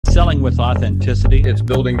selling with authenticity. It's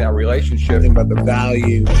building that relationship. Think about the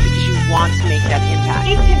value. Because you want to make that impact.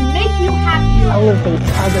 It can make you happy. Elevate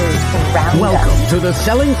others around Welcome us. to the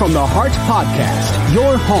Selling from the Heart podcast,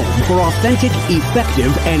 your home for authentic,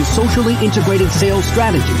 effective, and socially integrated sales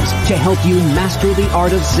strategies to help you master the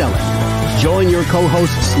art of selling. Join your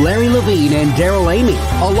co-hosts Larry Levine and Daryl Amy,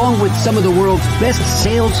 along with some of the world's best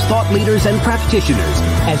sales thought leaders and practitioners,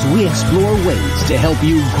 as we explore ways to help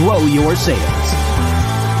you grow your sales.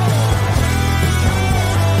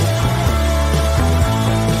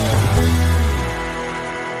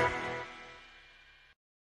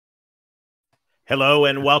 Hello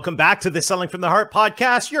and welcome back to the Selling from the Heart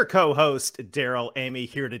podcast. Your co-host, Daryl Amy,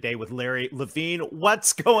 here today with Larry Levine.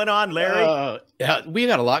 What's going on, Larry? We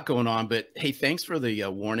got a lot going on, but hey, thanks for the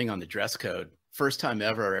warning on the dress code. First time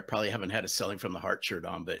ever. I probably haven't had a Selling from the Heart shirt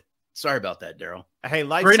on, but sorry about that, Daryl. Hey,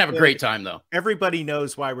 we're going to have a great time, though. Everybody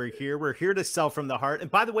knows why we're here. We're here to sell from the heart.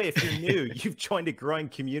 And by the way, if you're new, you've joined a growing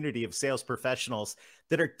community of sales professionals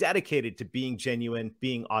that are dedicated to being genuine,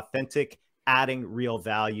 being authentic, adding real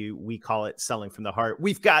value. We call it selling from the heart.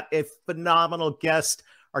 We've got a phenomenal guest.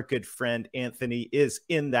 Our good friend Anthony is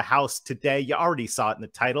in the house today. You already saw it in the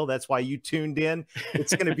title. That's why you tuned in.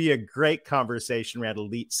 It's going to be a great conversation around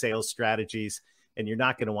elite sales strategies, and you're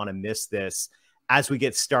not going to want to miss this. As we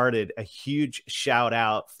get started, a huge shout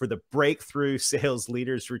out for the Breakthrough Sales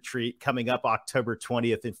Leaders Retreat coming up October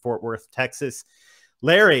 20th in Fort Worth, Texas.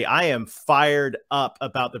 Larry, I am fired up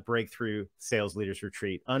about the Breakthrough Sales Leaders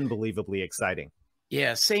Retreat. Unbelievably exciting.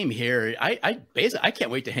 Yeah, same here. I can't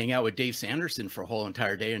wait to hang out with Dave Sanderson for a whole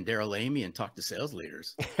entire day and Daryl Amy and talk to sales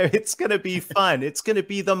leaders. It's going to be fun. It's going to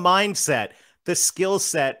be the mindset, the skill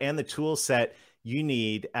set, and the tool set you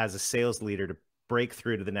need as a sales leader to break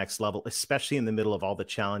through to the next level, especially in the middle of all the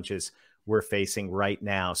challenges we're facing right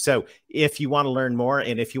now. So if you want to learn more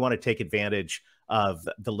and if you want to take advantage of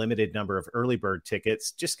the limited number of early bird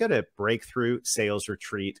tickets, just go to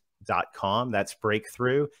breakthroughsalesretreat.com. That's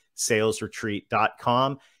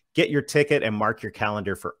breakthroughsalesretreat.com. Get your ticket and mark your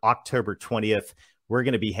calendar for October 20th. We're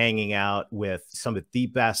going to be hanging out with some of the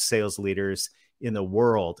best sales leaders in the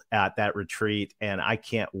world at that retreat, and I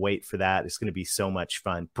can't wait for that. It's going to be so much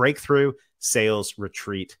fun.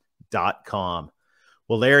 Breakthroughsalesretreat.com.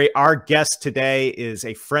 Well, Larry, our guest today is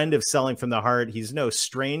a friend of Selling from the Heart. He's no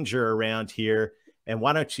stranger around here. And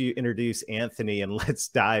why don't you introduce Anthony and let's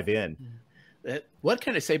dive in. What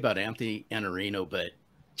can I say about Anthony Iannarino, but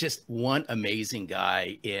just one amazing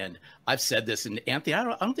guy. And I've said this, and Anthony, I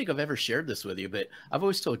don't think I've ever shared this with you, but I've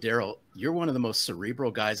always told Daryl, you're one of the most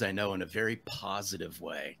cerebral guys I know in a very positive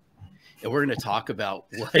way. And we're going to talk about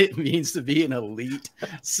what it means to be an elite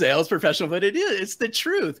sales professional, but it's the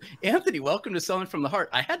truth. Anthony, welcome to Selling from the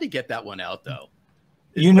Heart. I had to get that one out, though.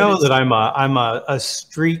 You know that I'm a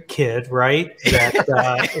street kid, right?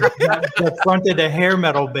 That fronted a hair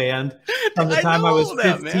metal band from the time I was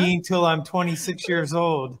 15 till I'm 26 years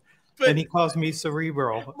old. But, and he calls me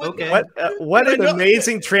cerebral. Okay. What an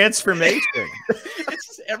amazing transformation. It's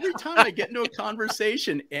just every time I get into a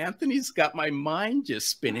conversation, Anthony's got my mind just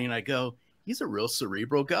spinning. I go, he's a real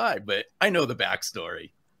cerebral guy, but I know the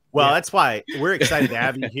backstory. Well, that's why we're excited to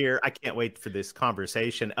have you here. I can't wait for this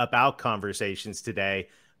conversation about conversations today.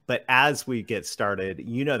 But as we get started,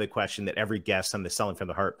 you know the question that every guest on the Selling from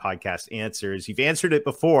the Heart podcast answers. You've answered it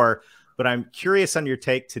before, but I'm curious on your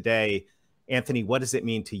take today. Anthony, what does it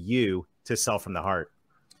mean to you to sell from the heart?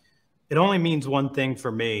 It only means one thing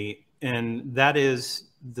for me, and that is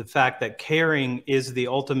the fact that caring is the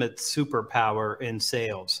ultimate superpower in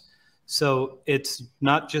sales. So it's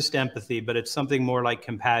not just empathy, but it's something more like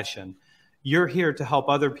compassion. You're here to help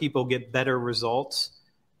other people get better results.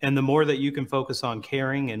 And the more that you can focus on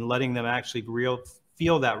caring and letting them actually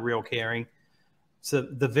feel that real caring, it's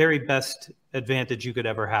the very best advantage you could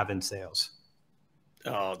ever have in sales.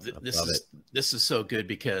 Oh, this is so good,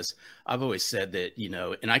 because I've always said that,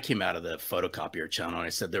 and I came out of the photocopier channel and I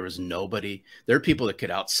said there are people that could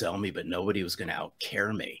outsell me, but nobody was going to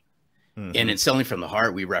outcare me. Mm-hmm. And in Selling from the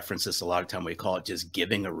Heart, we reference this a lot of time. We call it just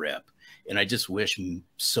giving a rip. And I just wish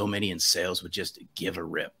so many in sales would just give a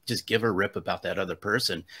rip about that other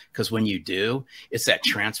person. Because when you do, it's that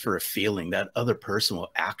transfer of feeling. That other person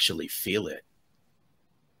will actually feel it.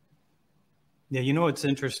 Yeah, what's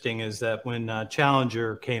interesting is that when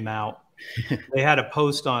Challenger came out, they had a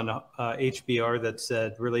post on HBR that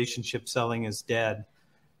said relationship selling is dead.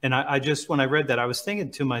 And I just, when I read that, I was thinking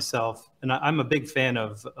to myself, and I'm a big fan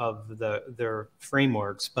of their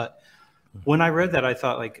frameworks, but when I read that, I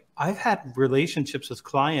thought, like, I've had relationships with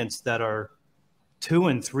clients that are 2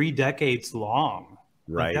 and 3 decades long.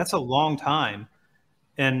 Right. Like, that's a long time.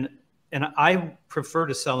 And I prefer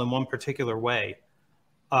to sell in one particular way.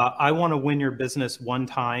 I want to win your business one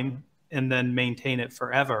time and then maintain it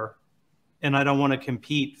forever. And I don't want to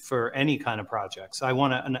compete for any kind of projects. I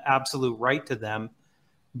want an absolute right to them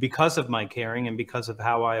because of my caring and because of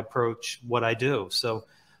how I approach what I do. So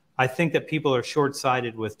I think that people are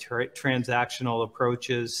short-sighted with transactional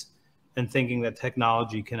approaches and thinking that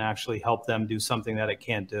technology can actually help them do something that it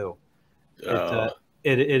can't do.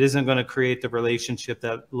 It isn't going to create the relationship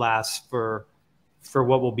that lasts for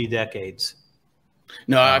what will be decades.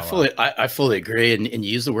 No, I fully agree. And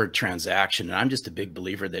you use the word transaction. And I'm just a big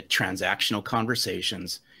believer that transactional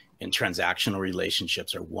conversations and transactional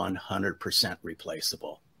relationships are 100%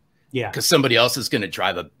 replaceable. Yeah. Because somebody else is going to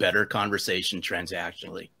drive a better conversation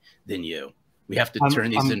transactionally than you. We have to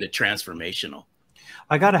turn these into transformational.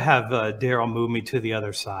 I got to have Daryl move me to the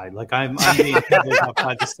other side. Like I'm being covered up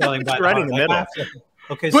by the selling by right in the middle.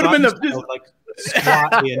 Okay, put so him in the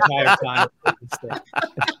squat the entire time.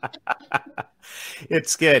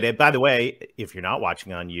 It's good. And by the way, if you're not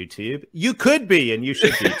watching on YouTube, you could be, and you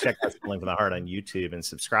should be. Check out Selling from the Heart on YouTube and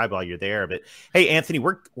subscribe while you're there. But hey, Anthony,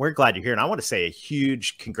 we're glad you're here, and I want to say a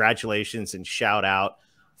huge congratulations and shout out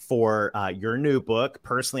for your new book.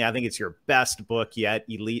 Personally, I think it's your best book yet,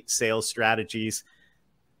 Elite Sales Strategies.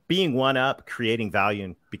 Being one up, creating value,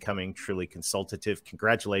 and becoming truly consultative.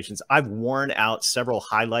 Congratulations. I've worn out several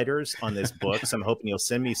highlighters on this book, so I'm hoping you'll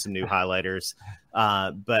send me some new highlighters.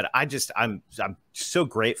 But I'm so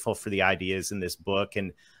grateful for the ideas in this book.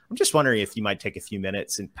 And I'm just wondering if you might take a few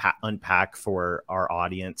minutes and unpack for our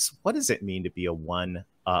audience, what does it mean to be a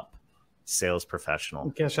one-up sales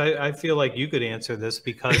professional? Gosh, I feel like you could answer this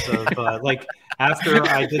because of like after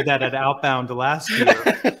I did that at Outbound last year,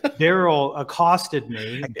 Daryl accosted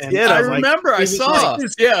me. I remember. I saw.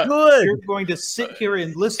 Yeah, good. You're going to sit here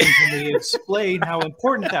and listen to me explain how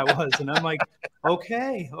important that was, and I'm like,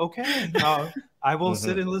 okay. I will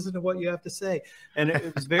sit and listen to what you have to say. And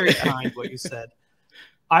it was very kind what you said.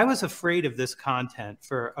 I was afraid of this content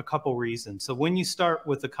for a couple reasons. So when you start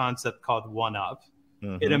with the concept called one up,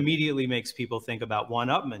 it immediately makes people think about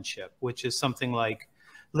one-upmanship, which is something like,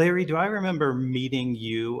 Larry, do I remember meeting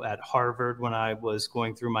you at Harvard when I was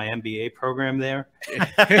going through my MBA program there?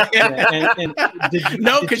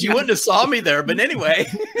 No, because you wouldn't have saw me there. But anyway,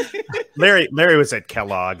 Larry was at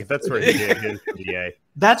Kellogg. That's where he did his MBA.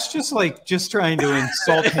 That's just trying to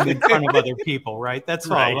insult him in front of other people, right? That's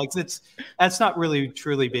all. Like that's not really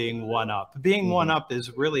truly being one up. Being one up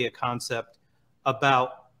is really a concept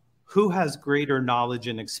about who has greater knowledge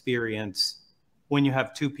and experience when you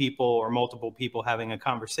have two people or multiple people having a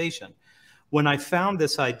conversation. When I found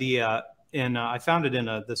this idea, and I found it in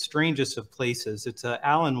the strangest of places, it's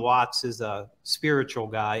Alan Watts is a spiritual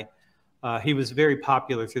guy. He was very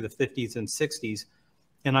popular through the 50s and 60s.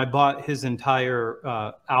 And I bought his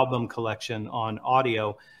entire album collection on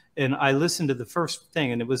audio. And I listened to the first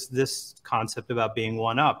thing, and it was this concept about being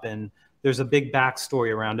one up. And there's a big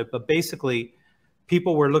backstory around it. But basically,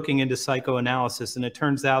 people were looking into psychoanalysis, and it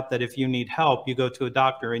turns out that if you need help, you go to a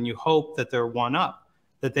doctor and you hope that they're one up,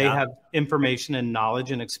 that they have information and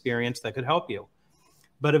knowledge and experience that could help you.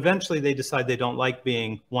 But eventually they decide they don't like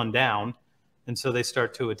being one down. And so they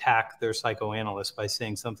start to attack their psychoanalyst by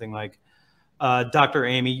saying something like, Dr.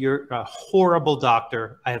 Amy, you're a horrible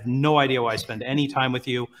doctor. I have no idea why I spend any time with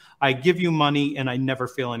you. I give you money and I never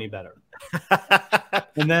feel any better.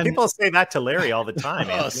 And then people say that to Larry all the time.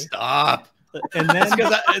 Oh, stop. And then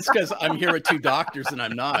it's because I'm here with two doctors and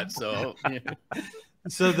I'm not. So,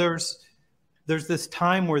 so there's this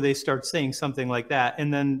time where they start saying something like that.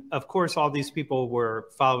 And then, of course, all these people were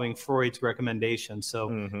following Freud's recommendations.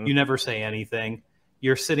 So you never say anything.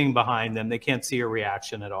 You're sitting behind them. They can't see your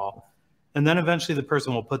reaction at all. And then eventually the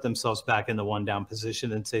person will put themselves back in the one down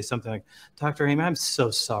position and say something like, Dr. Amy, I'm so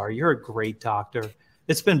sorry. You're a great doctor.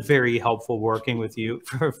 It's been very helpful working with you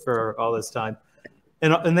for all this time.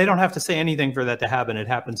 And they don't have to say anything for that to happen. It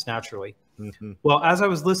happens naturally. Well, as I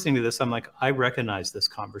was listening to this, I'm like, I recognize this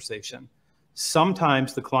conversation.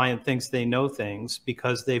 Sometimes the client thinks they know things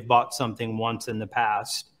because they've bought something once in the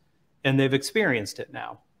past and they've experienced it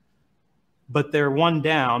now. But they're one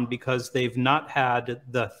down because they've not had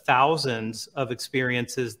the thousands of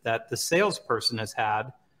experiences that the salesperson has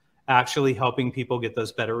had actually helping people get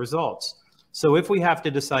those better results. So if we have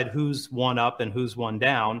to decide who's one up and who's one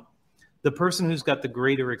down, the person who's got the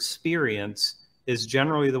greater experience is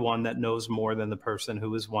generally the one that knows more than the person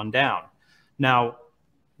who is one down. Now,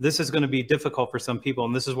 this is going to be difficult for some people,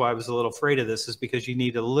 and this is why I was a little afraid of this, is because you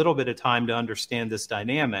need a little bit of time to understand this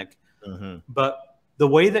dynamic. But the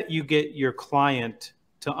way that you get your client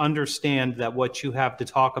to understand that what you have to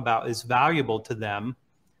talk about is valuable to them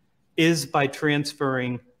is by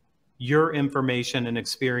transferring your information and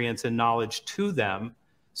experience and knowledge to them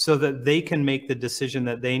so that they can make the decision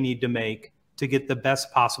that they need to make to get the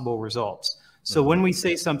best possible results. So when we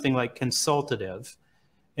say something like consultative,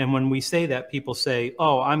 and when we say that, people say,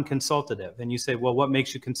 oh, I'm consultative. And you say, well, what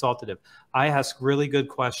makes you consultative? I ask really good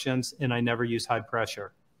questions and I never use high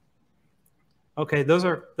pressure. Okay, those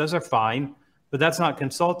are fine, but that's not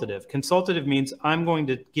consultative. Consultative means I'm going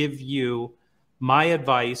to give you my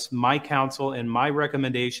advice, my counsel, and my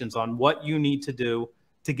recommendations on what you need to do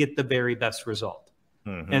to get the very best result.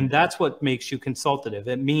 And that's what makes you consultative.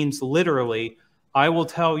 It means literally, I will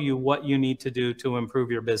tell you what you need to do to improve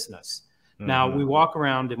your business. Now, we walk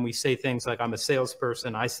around and we say things like, I'm a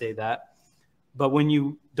salesperson, I say that. But when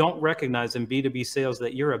you don't recognize in B2B sales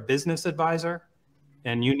that you're a business advisor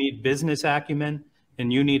and you need business acumen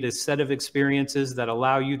and you need a set of experiences that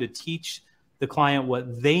allow you to teach the client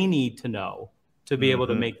what they need to know to be able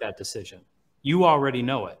to make that decision. You already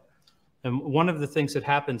know it. And one of the things that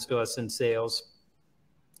happens to us in sales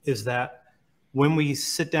is that when we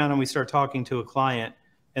sit down and we start talking to a client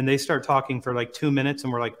and they start talking for like 2 minutes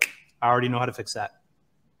and we're like, I already know how to fix that.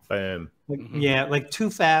 Bam. Yeah, like too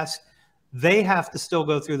fast. They have to still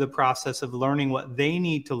go through the process of learning what they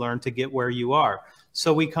need to learn to get where you are.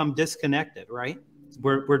 So we come disconnected, right?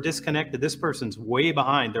 We're disconnected. This person's way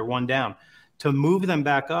behind. They're one down. To move them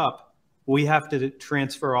back up, we have to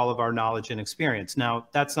transfer all of our knowledge and experience. Now,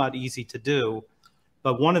 that's not easy to do,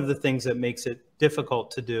 but one of the things that makes it difficult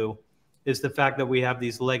to do is the fact that we have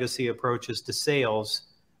these legacy approaches to sales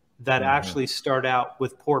that actually start out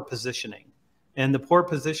with poor positioning. And the poor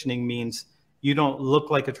positioning means you don't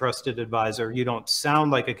look like a trusted advisor. You don't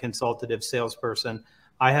sound like a consultative salesperson.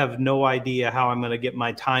 I have no idea how I'm going to get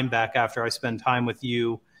my time back after I spend time with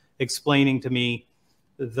you explaining to me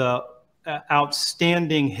the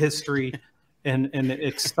outstanding history and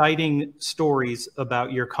exciting stories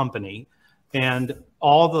about your company and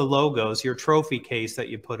all the logos, your trophy case that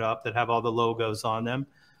you put up that have all the logos on them.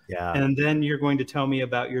 Yeah. And then you're going to tell me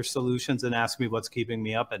about your solutions and ask me what's keeping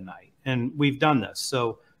me up at night. And we've done this.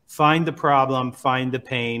 So find the problem, find the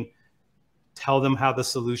pain, tell them how the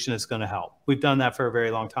solution is going to help. We've done that for a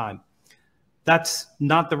very long time. That's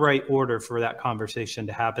not the right order for that conversation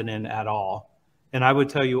to happen in at all. And I would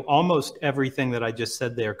tell you almost everything that I just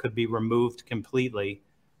said there could be removed completely.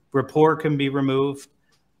 Rapport can be removed.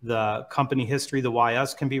 The company history, the why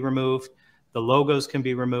us can be removed. The logos can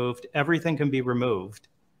be removed. Everything can be removed.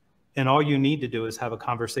 And all you need to do is have a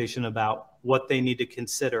conversation about what they need to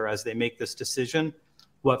consider as they make this decision,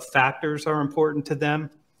 what factors are important to them,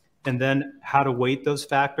 and then how to weight those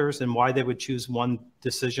factors and why they would choose one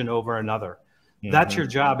decision over another. That's your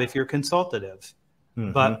job if you're consultative.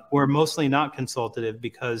 But we're mostly not consultative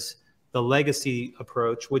because the legacy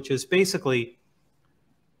approach, which is basically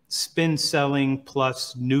spin selling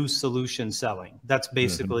plus new solution selling. That's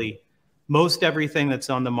basically most everything that's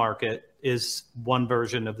on the market is one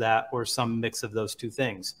version of that or some mix of those two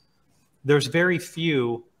things. There's very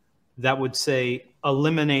few that would say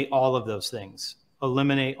eliminate all of those things,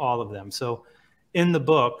 eliminate all of them. So in the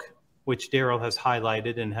book, which Daryl has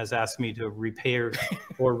highlighted and has asked me to repair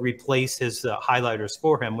or replace his highlighters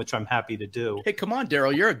for him, which I'm happy to do. Hey, come on,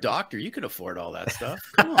 Daryl, you're a doctor. You can afford all that stuff.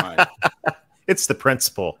 Come on. It's the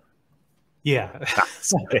principle. Yeah.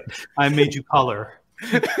 I made you color.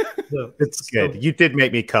 So, it's good. You did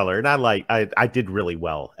make me color, and I did really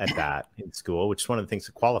well at that in school, which is one of the things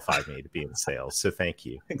that qualified me to be in sales. So thank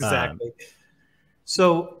you. Exactly.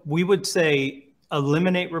 So we would say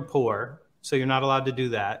eliminate rapport. So you're not allowed to do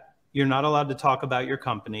that. You're not allowed to talk about your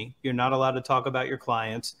company. You're not allowed to talk about your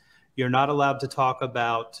clients. You're not allowed to talk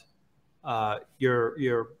about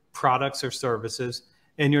your products or services,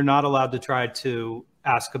 and you're not allowed to try to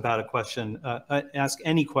ask about a question, ask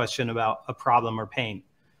any question about a problem or pain.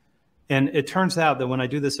 And it turns out that when I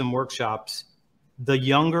do this in workshops, the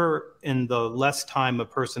younger and the less time a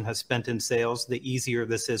person has spent in sales, the easier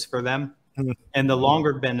this is for them. And the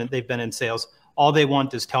longer they've been in sales, all they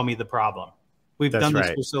want is tell me the problem. We've done this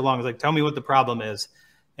for so long. It's like, tell me what the problem is,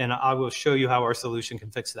 and I will show you how our solution can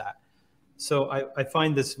fix that. So I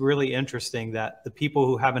find this really interesting that the people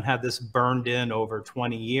who haven't had this burned in over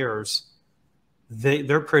 20 years,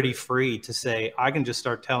 they're pretty free to say, I can just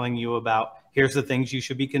start telling you about, here's the things you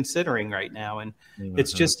should be considering right now. And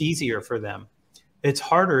it's just easier for them. It's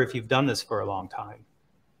harder if you've done this for a long time.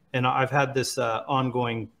 And I've had this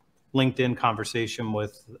ongoing LinkedIn conversation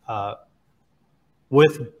with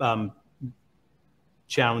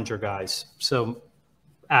challenger guys. So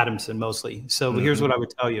Adamson mostly. So here's what I would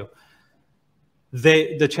tell you.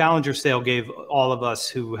 The challenger sale gave all of us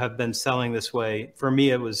who have been selling this way, for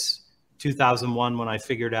me, it was 2001 when I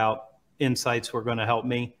figured out insights were going to help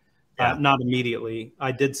me. Not immediately.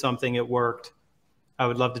 I did something, it worked. I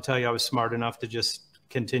would love to tell you I was smart enough to just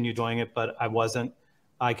continue doing it, but I wasn't.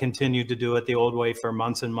 I continued to do it the old way for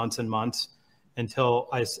months and months and months until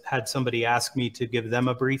I had somebody ask me to give them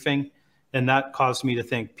a briefing. And that caused me to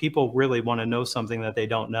think people really want to know something that they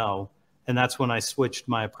don't know. And that's when I switched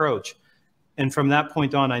my approach. And from that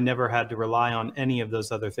point on, I never had to rely on any of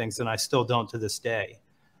those other things. And I still don't to this day.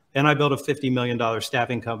 And I built a $50 million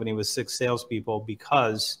staffing company with 6 salespeople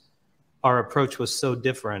because our approach was so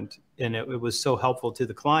different and it was so helpful to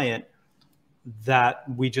the client that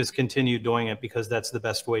we just continued doing it because that's the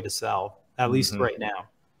best way to sell, at least right now.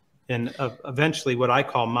 And eventually what I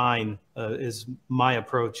call mine is my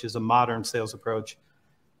approach is a modern sales approach.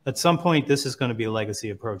 At some point, this is going to be a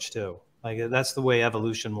legacy approach too. Like that's the way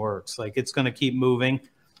evolution works. Like it's going to keep moving.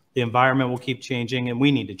 The environment will keep changing and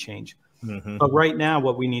we need to change. But right now,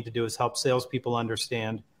 what we need to do is help salespeople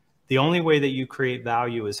understand the only way that you create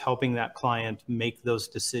value is helping that client make those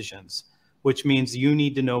decisions, which means you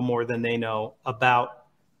need to know more than they know about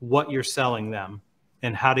what you're selling them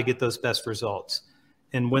and how to get those best results.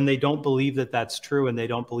 And when they don't believe that that's true and they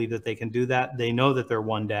don't believe that they can do that, they know that they're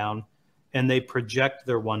one down and they project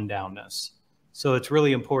their one downness. So it's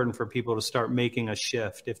really important for people to start making a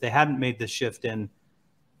shift. If they hadn't made the shift in,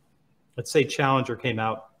 let's say Challenger came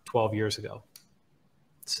out 12 years ago.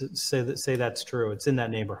 Say that's true. It's in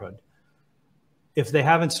that neighborhood. If they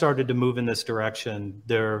haven't started to move in this direction,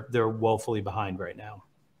 they're woefully behind right now.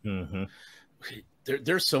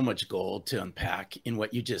 There's so much gold to unpack in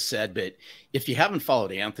what you just said, but if you haven't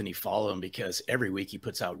followed Anthony, follow him because every week he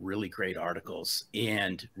puts out really great articles.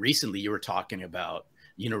 And recently you were talking about,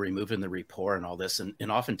 removing the rapport and all this.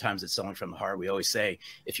 And oftentimes it's selling from the heart. We always say,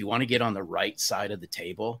 if you want to get on the right side of the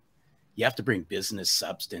table, you have to bring business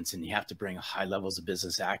substance and you have to bring high levels of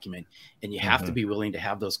business acumen and you have to be willing to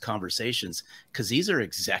have those conversations because these are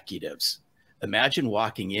executives. Imagine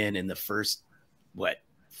walking in the first,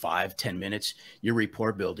 5-10 minutes, your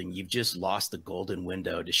rapport building, you've just lost the golden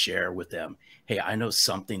window to share with them. Hey, I know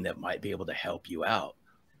something that might be able to help you out.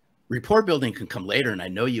 Rapport building can come later. And I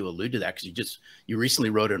know you allude to that because you recently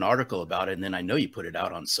wrote an article about it. And then I know you put it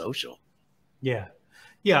out on social. Yeah.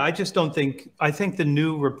 Yeah. I think the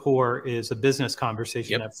new rapport is a business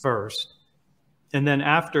conversation at first. And then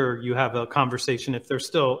after you have a conversation, if they're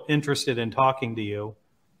still interested in talking to you,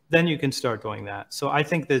 then you can start doing that. So I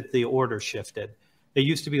think that the order shifted. It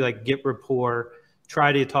used to be like get rapport,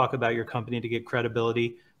 try to talk about your company to get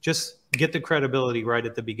credibility. Just get the credibility right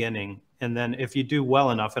at the beginning. And then if you do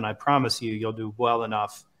well enough, and I promise you'll do well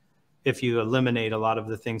enough if you eliminate a lot of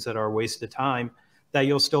the things that are a waste of time, that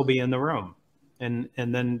you'll still be in the room. And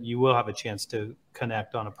then you will have a chance to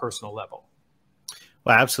connect on a personal level.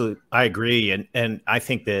 Well, absolutely. I agree. And I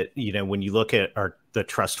think that, when you look at the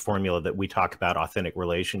trust formula that we talk about, authentic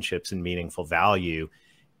relationships and meaningful value,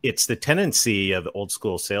 it's the tendency of the old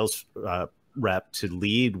school sales rep to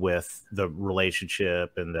lead with the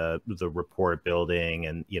relationship and the rapport building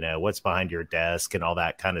and, what's behind your desk and all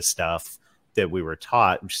that kind of stuff that we were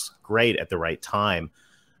taught, which is great at the right time.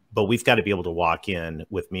 But we've got to be able to walk in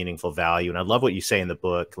with meaningful value. And I love what you say in the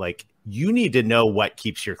book. Like, you need to know what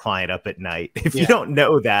keeps your client up at night. If you don't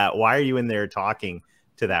know that, why are you in there talking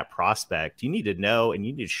to that prospect? You need to know, and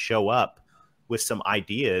you need to show up with some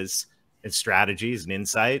ideas and strategies and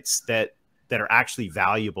insights that are actually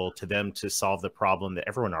valuable to them to solve the problem that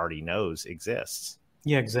everyone already knows exists.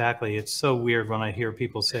 Yeah, exactly. It's so weird when I hear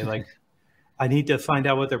people say, like, I need to find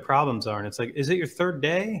out what their problems are. And it's like, is it your third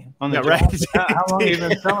day on the job? Right. How long have you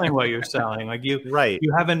been selling what you're selling? Like you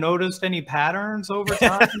haven't noticed any patterns over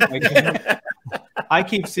time? Like, I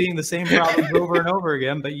keep seeing the same problems over and over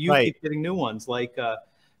again, but you keep getting new ones. Like,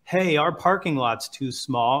 hey, our parking lot's too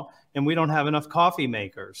small and we don't have enough coffee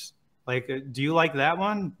makers. Like, do you like that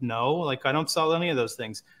one? No, like I don't sell any of those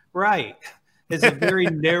things. Right. It's a very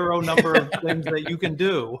narrow number of things that you can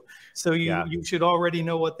do. So you should already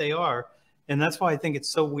know what they are. And that's why I think it's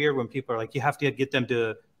so weird when people are like, you have to get them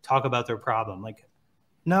to talk about their problem. Like,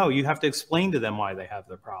 no, you have to explain to them why they have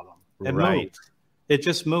their problem. It moved. It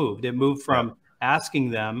just moved. It moved from asking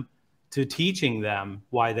them to teaching them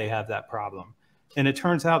why they have that problem. And it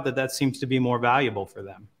turns out that seems to be more valuable for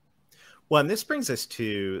them. Well, and this brings us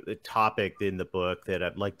to the topic in the book that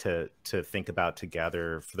I'd like to think about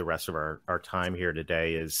together for the rest of our time here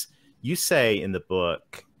today is you say in the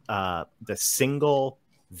book, the single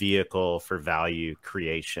vehicle for value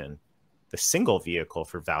creation. The single vehicle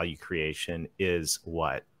for value creation is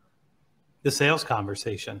what? The sales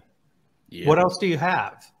conversation. Yeah. What else do you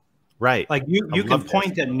have? Right. Like you can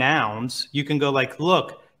point at nouns. You can go like,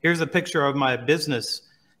 look, here's a picture of my business.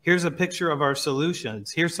 Here's a picture of our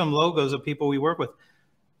solutions. Here's some logos of people we work with.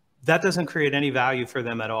 That doesn't create any value for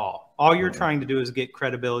them at all. All you're trying to do is get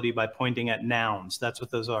credibility by pointing at nouns. That's what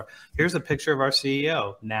those are. Here's a picture of our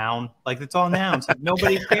CEO. Noun. Like, it's all nouns. Like,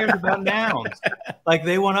 nobody cares about nouns. Like,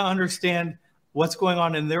 they want to understand what's going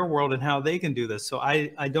on in their world and how they can do this. So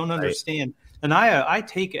I don't understand. And I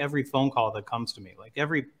take every phone call that comes to me. Like,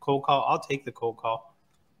 every cold call, I'll take the cold call.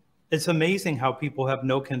 It's amazing how people have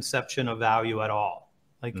no conception of value at all.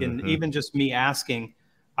 Like, and even just me asking,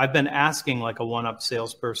 I've been asking like a one-up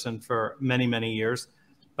salesperson for many, many years,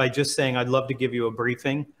 by just saying, I'd love to give you a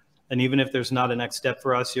briefing. And even if there's not a next step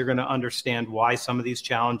for us, you're going to understand why some of these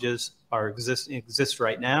challenges exist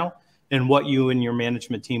right now, and what you and your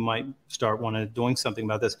management team might start doing something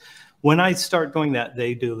about this. When I start doing that,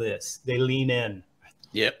 they do this. They lean in.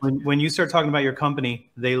 Yep. When you start talking about your company,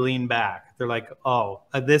 they lean back. They're like, oh,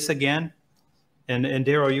 this again? And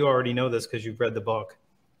Daryl, you already know this because you've read the book.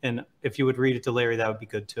 And if you would read it to Larry, that would be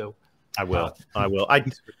good too. I will.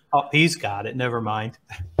 Oh, he's got it. Never mind.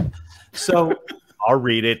 So I'll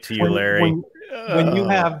read it to you, Larry. When you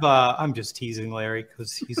have, I'm just teasing Larry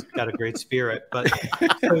because he's got a great spirit. But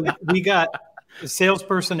so we got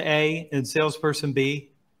salesperson A and salesperson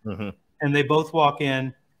B, and they both walk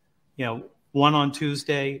in, one on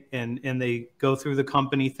Tuesday, and they go through the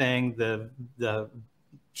company thing, the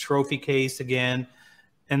trophy case again,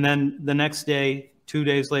 and then the next day, 2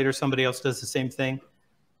 days later, somebody else does the same thing.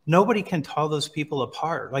 Nobody can tell those people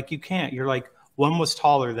apart. Like, you can't. You're like, one was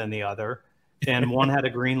taller than the other, and one had a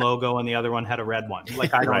green logo and the other one had a red one.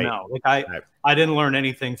 Like, I don't know. Like, I didn't learn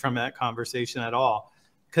anything from that conversation at all,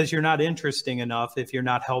 because you're not interesting enough if you're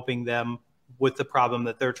not helping them with the problem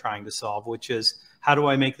that they're trying to solve, which is, how do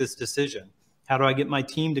I make this decision? How do I get my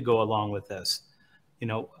team to go along with this?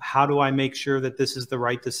 How do I make sure that this is the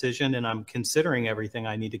right decision and I'm considering everything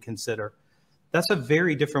I need to consider? That's a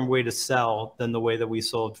very different way to sell than the way that we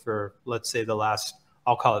sold for, let's say, the last,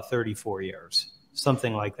 I'll call it 34 years,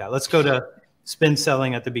 something like that. Let's go to spin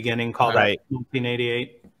selling at the beginning, called that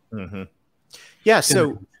 1988. Yeah.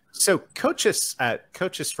 So coach us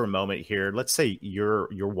for a moment here. Let's say you're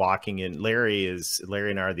walking in. Larry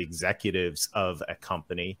and I are the executives of a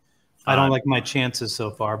company. I don't like my chances so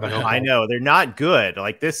far, but okay. I know they're not good.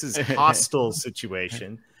 Like, this is a hostile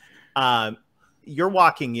situation. You're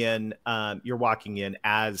walking in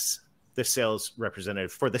as the sales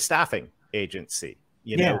representative for the staffing agency.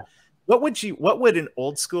 What would an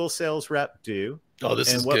old school sales rep do? Oh,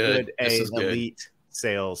 this is what good. Would an elite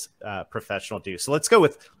sales professional do? So let's go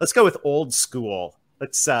with old school.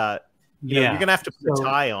 Let's you're gonna have to put a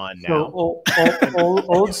tie on now. So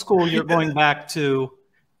old school, you're going back to.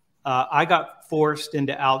 I got forced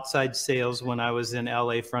into outside sales when I was in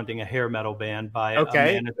LA fronting a hair metal band by a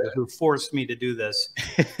manager who forced me to do this.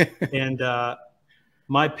 And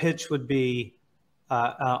my pitch would be,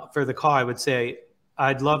 for the call, I would say,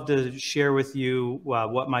 I'd love to share with you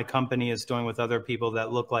what my company is doing with other people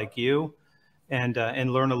that look like you, and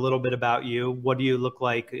learn a little bit about you. What do you look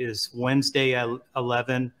like? Is Wednesday at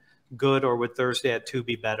 11 good, or would Thursday at 2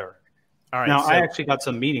 be better? All right. Now, I actually got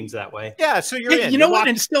some meetings that way. Yeah, so you're in. You know what?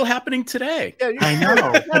 It's still happening today. Yeah, I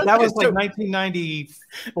know. But that was like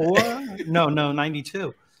 1994. No,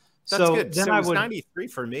 92. That's good. Then so it was 93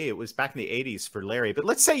 for me. It was back in the 80s for Larry. But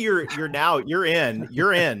let's say you're in our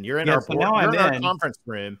conference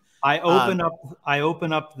room. I open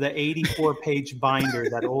up the 84-page binder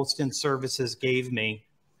that Olson Services gave me,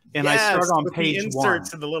 and I start on page the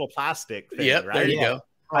inserts and the little plastic thing. Yep, right? There you go.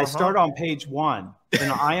 I start on page 1, and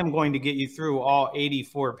I am going to get you through all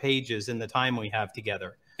 84 pages in the time we have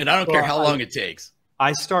together. And I don't care how long it takes.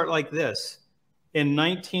 I start like this. In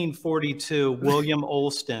 1942, William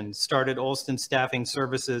Olston started Olston Staffing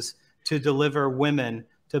Services to deliver women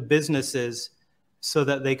to businesses so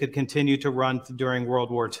that they could continue to run during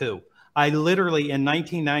World War II. I literally, in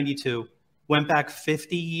 1992, went back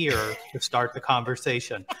 50 years to start the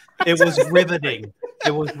conversation. It was riveting.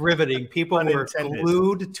 It was riveting. People were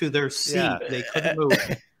glued to their seat. Yeah. They couldn't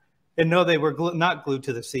move. And no, they were not glued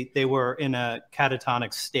to the seat. They were in a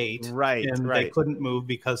catatonic state. Right. And they couldn't move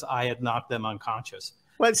because I had knocked them unconscious.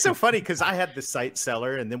 Well, it's so funny because I had the site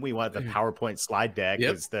seller, and then we wanted the PowerPoint slide deck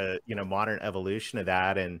as the modern evolution of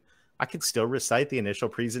that. And I could still recite the initial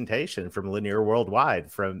presentation from Linear Worldwide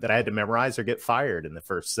that I had to memorize or get fired in the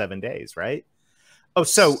first 7 days, right? Oh,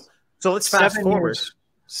 so let's fast forward.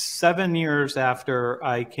 7 years after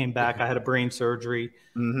I came back, I had a brain surgery,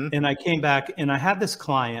 and I came back and I had this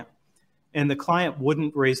client, and the client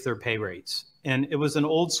wouldn't raise their pay rates. And it was an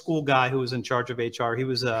old school guy who was in charge of HR. He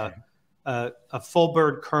was a full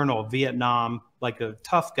bird colonel, Vietnam, like a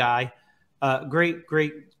tough guy. Great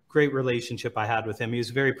relationship I had with him. He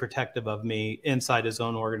was very protective of me inside his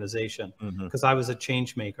own organization because I was a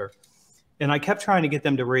change maker. And I kept trying to get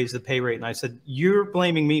them to raise the pay rate. And I said, you're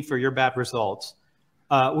blaming me for your bad results.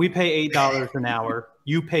 We pay $8 an hour.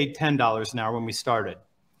 You paid $10 an hour when we started.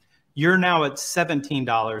 You're now at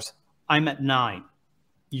 $17. I'm at $9.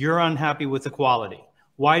 You're unhappy with the quality.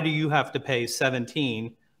 Why do you have to pay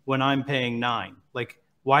 17 when I'm paying 9? Like,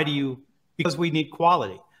 why do you? Because we need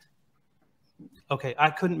quality. Okay, I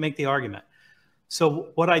couldn't make the argument. So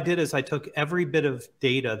what I did is I took every bit of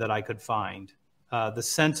data that I could find, the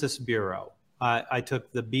Census Bureau, I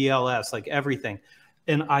took the BLS, like everything.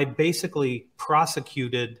 And I basically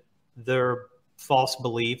prosecuted their false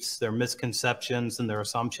beliefs, their misconceptions, and their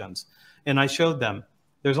assumptions. And I showed them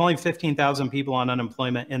there's only 15,000 people on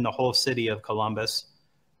unemployment in the whole city of Columbus,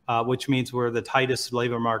 which means we're the tightest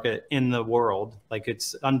labor market in the world. Like,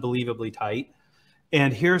 it's unbelievably tight.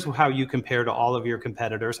 And here's how you compare to all of your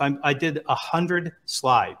competitors. I did 100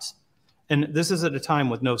 slides. And this is at a time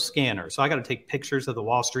with no scanner. So I got to take pictures of the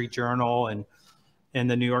Wall Street Journal and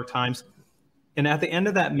the New York Times. And at the end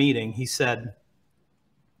of that meeting, he said,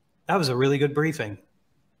 that was a really good briefing.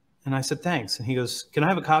 And I said, thanks. And he goes, can I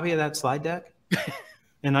have a copy of that slide deck?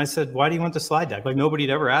 And I said, why do you want the slide deck? Like, nobody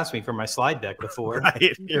had ever asked me for my slide deck before.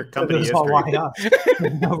 Right. Your company is all wired up.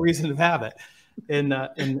 No reason to have it.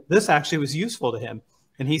 And this actually was useful to him.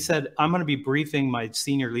 And he said, I'm going to be briefing my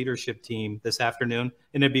senior leadership team this afternoon,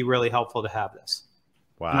 and it'd be really helpful to have this.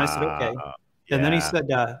 Wow. And I said, okay. Yeah. And then he said,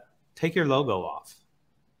 take your logo off.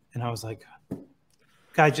 And I was like,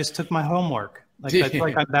 guy just took my homework. Like, I feel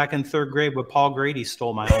like I'm back in third grade where Paul Grady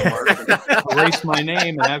stole my homework and erased my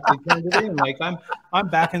name and actually turned it in. Like, I'm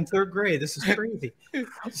back in third grade. This is crazy.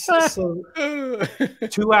 So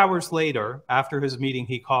 2 hours later, after his meeting,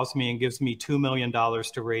 he calls me and gives me $2 million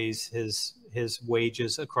to raise his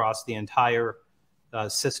wages across the entire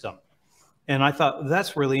system. And I thought,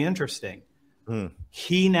 that's really interesting.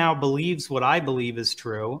 He now believes what I believe is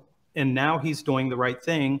true, and now he's doing the right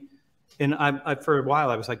thing. And I for a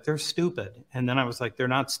while, I was like, they're stupid. And then I was like, they're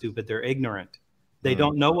not stupid. They're ignorant. They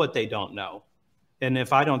don't know what they don't know. And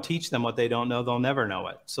if I don't teach them what they don't know, they'll never know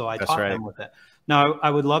it. So I taught them with it. Now,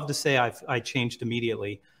 I would love to say I changed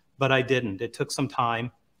immediately, but I didn't. It took some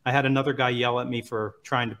time. I had another guy yell at me for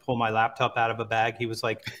trying to pull my laptop out of a bag. He was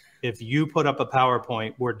like, if you put up a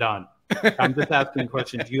PowerPoint, we're done. I'm just asking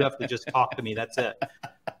questions. You have to just talk to me. That's it.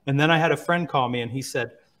 And then I had a friend call me and he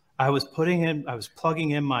said, I was plugging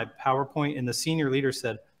in my PowerPoint, and the senior leader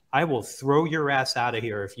said, I will throw your ass out of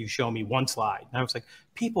here if you show me one slide. And I was like,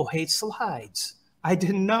 people hate slides. I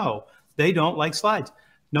didn't know. They don't like slides.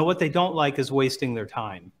 No, what they don't like is wasting their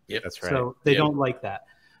time. Yep, that's right. So they don't like that.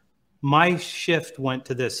 My shift went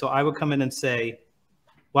to this. So I would come in and say,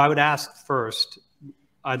 well, I would ask first,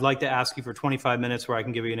 I'd like to ask you for 25 minutes where I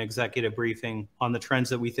can give you an executive briefing on the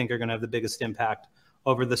trends that we think are going to have the biggest impact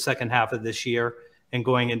over the second half of this year and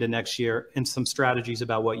going into next year, and some strategies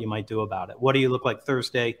about what you might do about it. What do you look like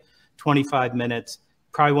Thursday? 25 minutes.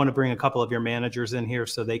 Probably want to bring a couple of your managers in here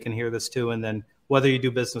so they can hear this too. And then whether you do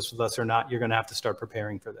business with us or not, you're going to have to start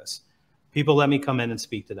preparing for this. People let me come in and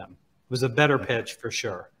speak to them. It was a better pitch for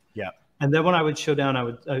sure. Yeah. And then when I would show down, I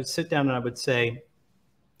would sit down and I would say,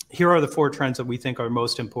 here are the 4 trends that we think are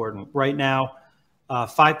most important. Right now,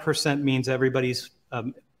 5% means everybody's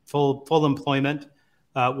full employment.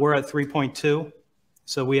 We're at 3.2.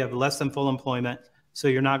 So we have less than full employment. So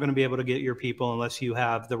you're not going to be able to get your people unless you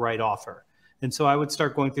have the right offer. And so I would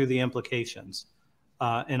start going through the implications.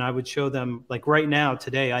 And I would show them, like right now,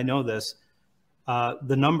 today, I know this,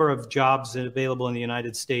 the number of jobs available in the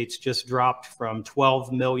United States just dropped from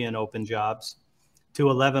 12 million open jobs to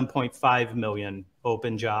 11.5 million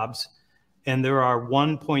open jobs. And there are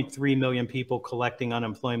 1.3 million people collecting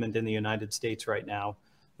unemployment in the United States right now.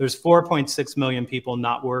 There's 4.6 million people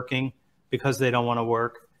not working because they don't want to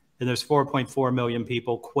work. And there's 4.4 million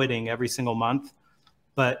people quitting every single month,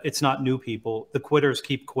 but it's not new people. The quitters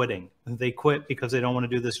keep quitting. They quit because they don't want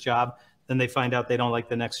to do this job. Then they find out they don't like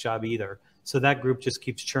the next job either. So that group just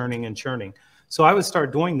keeps churning and churning. So I would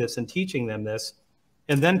start doing this and teaching them this.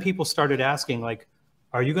 And then people started asking, like,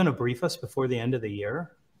 are you going to brief us before the end of the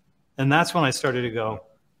year? And that's when I started to go,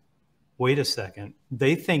 wait a second.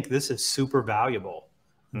 They think this is super valuable.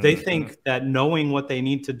 They think that knowing what they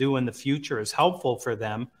need to do in the future is helpful for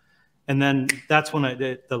them. And then that's when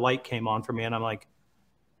the light came on for me. And I'm like,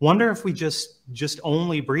 wonder if we just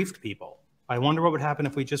only briefed people. I wonder what would happen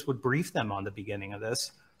if we just would brief them on the beginning of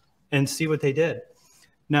this and see what they did.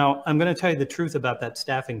 Now, I'm going to tell you the truth about that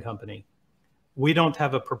staffing company. We don't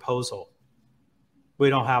have a proposal. We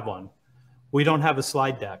don't have one. We don't have a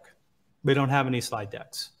slide deck. We don't have any slide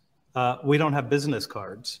decks. We don't have business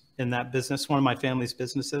cards in that business, one of my family's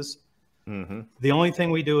businesses. The only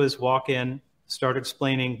thing we do is walk in, start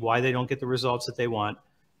explaining why they don't get the results that they want,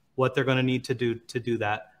 what they're going to need to do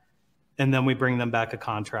that. And then we bring them back a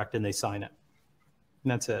contract and they sign it.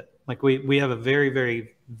 And that's it. Like we have a very,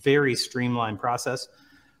 very, very streamlined process.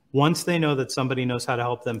 Once they know that somebody knows how to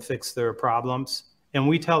help them fix their problems, and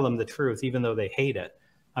we tell them the truth, even though they hate it.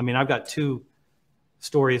 I mean, I've got 2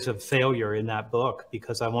 stories of failure in that book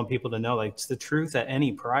because I want people to know, like, it's the truth at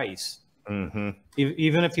any price. Mm-hmm.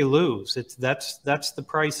 Even if you lose, that's the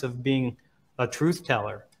price of being a truth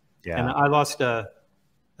teller. Yeah. And I lost a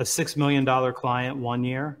 $6 million client one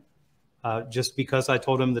year just because I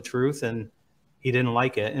told him the truth and he didn't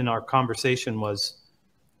like it. And our conversation was,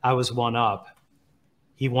 I was one up.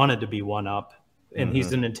 He wanted to be one up, and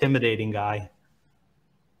he's an intimidating guy.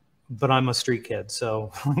 But I'm a street kid.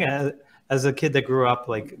 So as a kid that grew up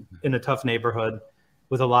like in a tough neighborhood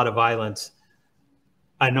with a lot of violence,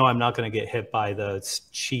 I know I'm not going to get hit by the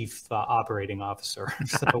chief operating officer.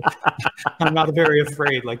 So I'm not very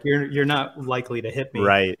afraid. Like you're not likely to hit me.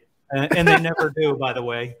 Right. And they never do, by the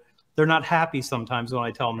way. They're not happy sometimes when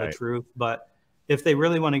I tell them the truth, but if they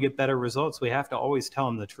really want to get better results, we have to always tell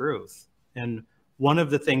them the truth. And one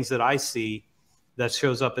of the things that I see that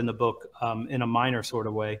shows up in the book in a minor sort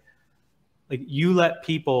of way, like you let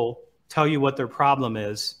people tell you what their problem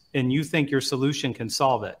is and you think your solution can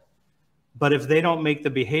solve it. But if they don't make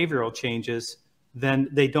the behavioral changes, then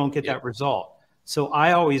they don't get that result. So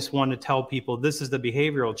I always want to tell people this is the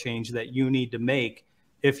behavioral change that you need to make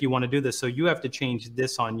if you want to do this. So you have to change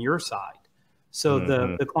this on your side. So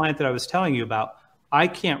the client that I was telling you about, I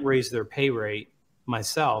can't raise their pay rate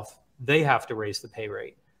myself. They have to raise the pay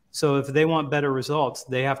rate. So if they want better results,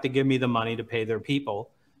 they have to give me the money to pay their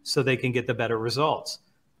people so they can get the better results.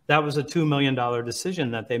 That was a $2 million decision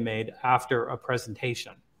that they made after a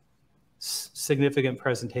presentation. Significant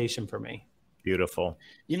presentation for me. Beautiful.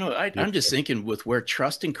 You know, I'm just thinking with where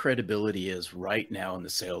trust and credibility is right now in the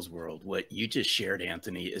sales world, what you just shared,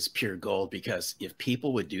 Anthony, is pure gold, because if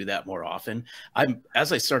people would do that more often,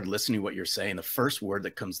 as I started listening to what you're saying, the first word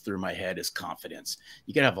that comes through my head is confidence.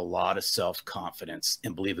 You got to have a lot of self-confidence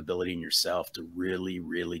and believability in yourself to really,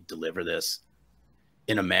 really deliver this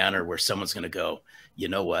in a manner where someone's going to go, you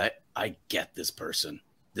know what? I get this person.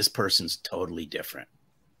 This person's totally different.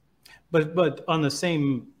 But on the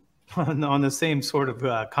same sort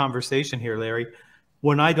of conversation here, Larry,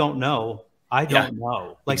 when I don't know, I don't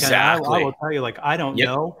know. Like exactly. I will tell you, like, I don't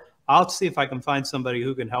know. I'll see if I can find somebody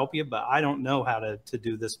who can help you, but I don't know how to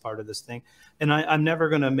do this part of this thing. And I'm never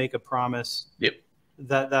going to make a promise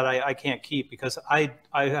that I can't keep, because I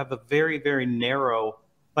have a very, very narrow,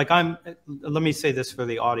 like let me say this for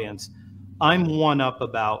the audience. I'm one up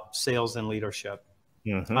about sales and leadership.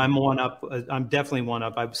 Mm-hmm. I'm definitely one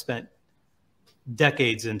up. I've spent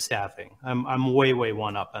decades in staffing. I'm way, way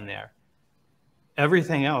one up on there.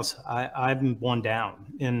 Everything else, I'm one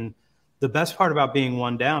down. And the best part about being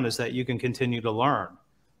one down is that you can continue to learn.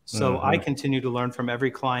 So I continue to learn from every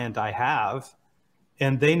client I have,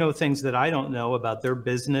 and they know things that I don't know about their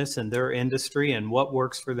business and their industry and what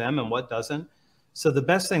works for them and what doesn't. So the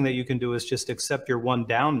best thing that you can do is just accept your one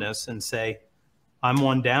downness and say, I'm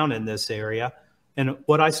one down in this area. And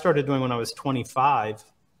what I started doing when I was 25,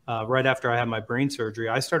 right after I had my brain surgery,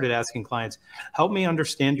 I started asking clients, help me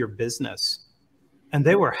understand your business. And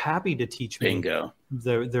they were happy to teach me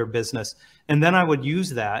their business. And then I would use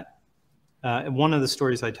that. One of the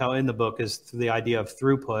stories I tell in the book is the idea of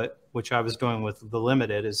throughput, which I was doing with The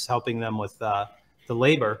Limited, is helping them with the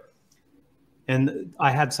labor. And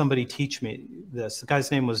I had somebody teach me this. The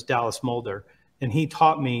guy's name was Dallas Mulder, and he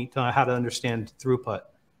taught me how to understand throughput.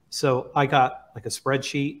 So I got like a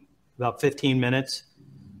spreadsheet, about 15 minutes.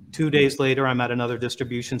 2 days later, I'm at another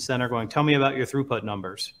distribution center going, tell me about your throughput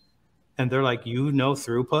numbers. And they're like, you know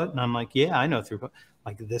throughput? And I'm like, yeah, I know throughput.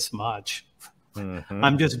 Like this much. Mm-hmm.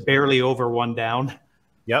 I'm just barely over one down.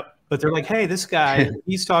 Yep. But they're like, hey, this guy,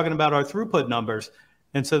 he's talking about our throughput numbers.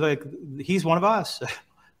 And so like, he's one of us.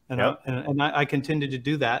 And, I continue to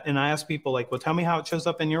do that. And I ask people like, well, tell me how it shows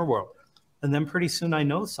up in your world. And then pretty soon I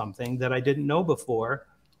know something that I didn't know before,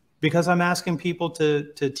 because I'm asking people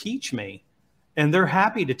to teach me. And they're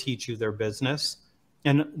happy to teach you their business.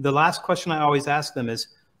 And the last question I always ask them is,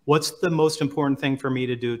 what's the most important thing for me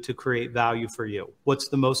to do to create value for you? What's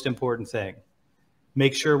the most important thing?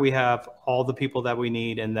 Make sure we have all the people that we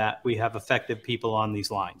need and that we have effective people on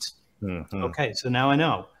these lines. Mm-hmm. Okay, so now I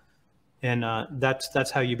know. And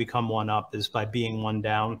that's how you become one up, is by being one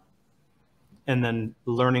down and then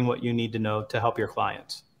learning what you need to know to help your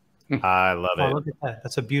clients. I love it. Look at that.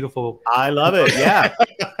 That's a beautiful. I love it. Yeah.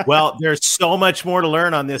 Well, there's so much more to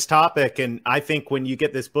learn on this topic. And I think when you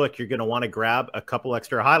get this book, you're going to want to grab a couple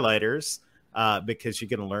extra highlighters because you're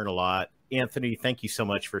going to learn a lot. Anthony, thank you so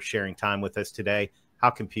much for sharing time with us today. How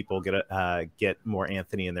can people get more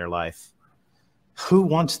Anthony in their life? Who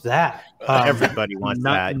wants that? Everybody wants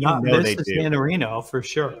that. Not Mrs. Iannarino, for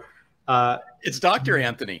sure. It's Dr.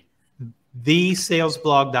 Anthony.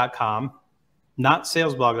 TheSalesBlog.com, not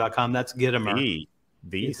salesblog.com. That's Gitomer.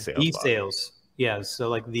 The sales. Yeah. So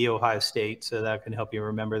like the Ohio State. So that can help you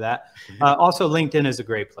remember that. Also, LinkedIn is a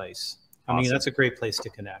great place. I mean, that's a great place to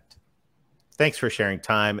connect. Thanks for sharing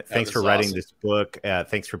time. Thanks for writing this book.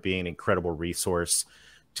 Thanks for being an incredible resource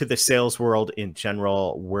to the sales world in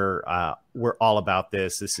general. We're all about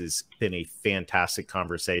this. This has been a fantastic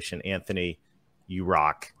conversation. Anthony, you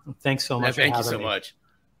rock. Thanks so much. Thank you so much.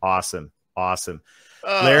 Awesome.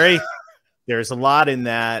 Larry, there's a lot in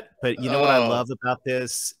that, but you know what I love about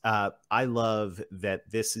this? I love that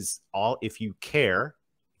this is all, if you care,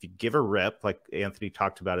 if you give a rip, like Anthony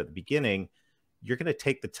talked about at the beginning, you're going to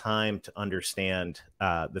take the time to understand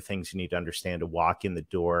the things you need to understand to walk in the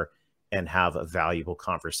door and have a valuable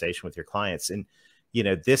conversation with your clients. And, you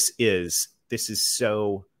know, this is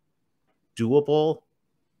so doable.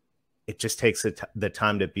 It just takes the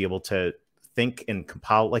time to be able to think and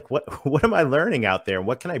compile, like, what am I learning out there?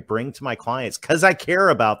 What can I bring to my clients? Because I care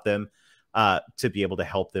about them, to be able to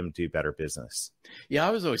help them do better business. Yeah,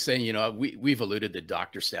 I was always saying, you know, we've alluded to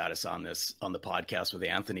doctor status on the podcast with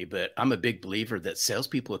Anthony, but I'm a big believer that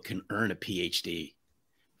salespeople can earn a PhD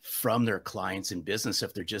from their clients in business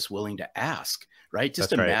if they're just willing to ask, right?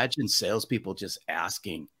 Just imagine salespeople just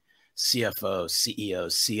asking CFOs,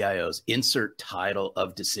 CEOs, CIOs, insert title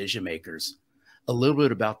of decision makers, a little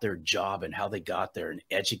bit about their job and how they got there and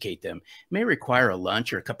educate them. It may require a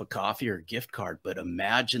lunch or a cup of coffee or a gift card, but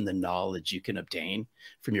imagine the knowledge you can obtain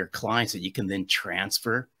from your clients that you can then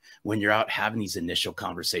transfer when you're out having these initial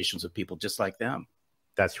conversations with people just like them.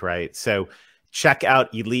 That's right. So check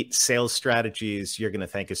out Elite Sales Strategies. You're going to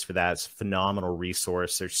thank us for that. It's a phenomenal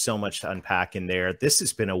resource. There's so much to unpack in there. This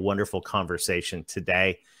has been a wonderful conversation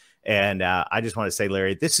today. And I just want to say,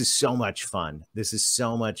 Larry, this is so much fun. This is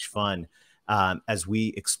so much fun. As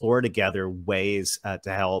we explore together ways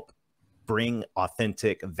to help bring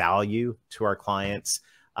authentic value to our clients,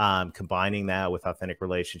 combining that with authentic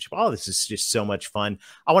relationship. Oh, this is just so much fun.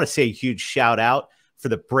 I want to say a huge shout out for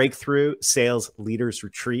the Breakthrough Sales Leaders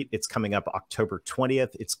Retreat. It's coming up October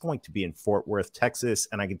 20th. It's going to be in Fort Worth, Texas.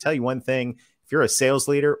 And I can tell you one thing, if you're a sales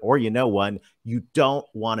leader or you know one, you don't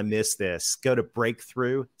want to miss this. Go to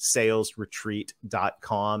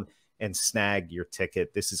breakthroughsalesretreat.com and snag your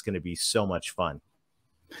ticket. This is going to be so much fun.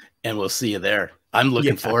 And we'll see you there. I'm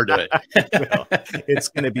looking forward to it. Well, it's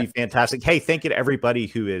going to be fantastic. Hey, thank you to everybody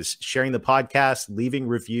who is sharing the podcast, leaving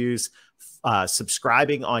reviews,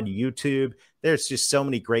 subscribing on YouTube. There's just so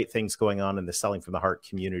many great things going on in the Selling from the Heart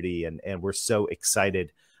community. And we're so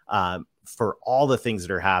excited for all the things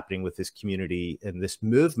that are happening with this community and this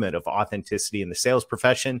movement of authenticity in the sales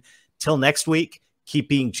profession. Till next week, keep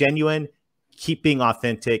being genuine, keep being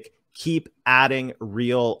authentic, keep adding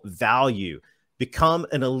real value. Become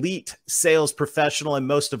an elite sales professional, and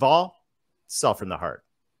most of all, sell from the heart.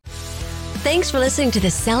 Thanks for listening to the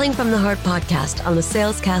Selling from the Heart podcast on the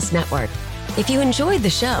Salescast Network. If you enjoyed the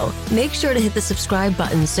show, make sure to hit the subscribe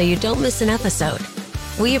button so you don't miss an episode.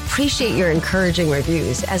 We appreciate your encouraging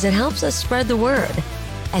reviews as it helps us spread the word.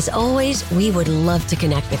 As always, we would love to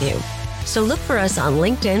connect with you. So look for us on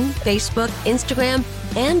LinkedIn, Facebook, Instagram,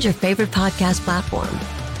 and your favorite podcast platform.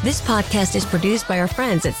 This podcast is produced by our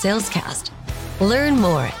friends at Salescast. Learn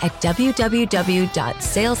more at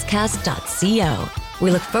www.salescast.co. We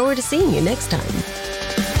look forward to seeing you next time.